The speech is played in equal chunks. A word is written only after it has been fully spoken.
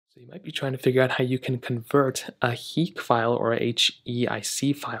So you might be trying to figure out how you can convert a HEIC file or a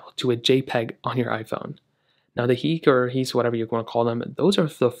HEIC file to a JPEG on your iPhone. Now the HEIC or HEIC, whatever you want to call them, those are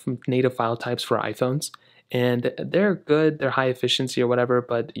the native file types for iPhones, and they're good, they're high efficiency or whatever,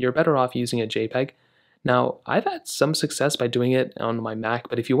 but you're better off using a JPEG. Now, I've had some success by doing it on my Mac,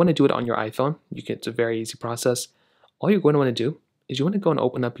 but if you want to do it on your iPhone, it's a very easy process. All you're going to want to do is you want to go and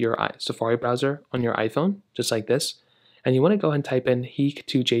open up your Safari browser on your iPhone, just like this, and you want to go ahead and type in HEIC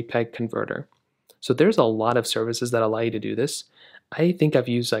to JPEG converter. So there's a lot of services that allow you to do this. I think I've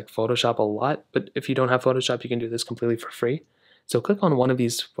used like Photoshop a lot, but if you don't have Photoshop, you can do this completely for free. So click on one of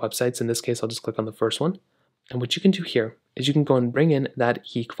these websites. In this case, I'll just click on the first one. And what you can do here is you can go and bring in that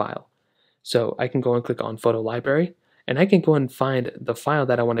HEIC file. So I can go and click on Photo Library, and I can go and find the file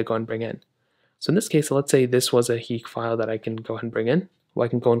that I want to go and bring in. So in this case, let's say this was a HEIC file that I can go ahead and bring in. Well, I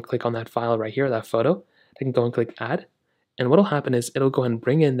can go and click on that file right here, that photo. I can go and click Add. And what will happen is it'll go ahead and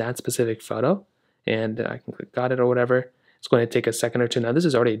bring in that specific photo, and I can click Got it or whatever. It's going to take a second or two. Now this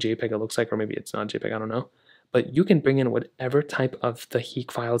is already a JPEG, it looks like, or maybe it's not JPEG, I don't know. But you can bring in whatever type of the HEIC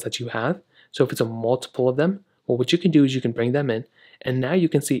files that you have. So if it's a multiple of them, well, what you can do is you can bring them in, and now you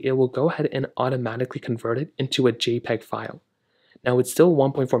can see it will go ahead and automatically convert it into a JPEG file. Now it's still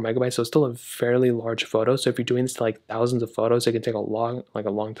 1.4 megabytes, so it's still a fairly large photo. So if you're doing this to like thousands of photos, it can take a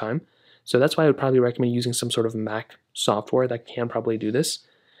long time. So that's why I would probably recommend using some sort of Mac software that can probably do this.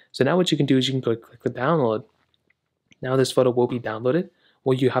 So now what you can do is you can go click the download. Now this photo will be downloaded.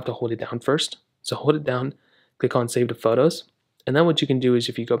 Well, you have to hold it down first. So hold it down, click on Save to Photos. And then what you can do is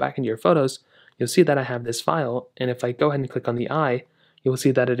if you go back into your photos, you'll see that I have this file. And if I go ahead and click on the eye, you'll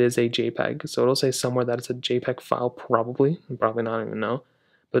see that it is a JPEG. So it'll say somewhere that it's a JPEG file, probably not even know.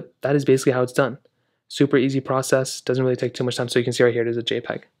 But that is basically how it's done. Super easy process, doesn't really take too much time. So you can see right here, it is a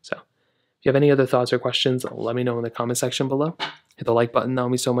JPEG. So if you have any other thoughts or questions, let me know in the comment section below. Hit the like button, that would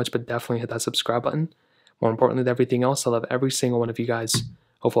mean so much, but definitely hit that subscribe button. More importantly than everything else, I love every single one of you guys.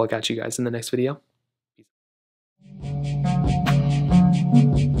 Hopefully I'll catch you guys in the next video.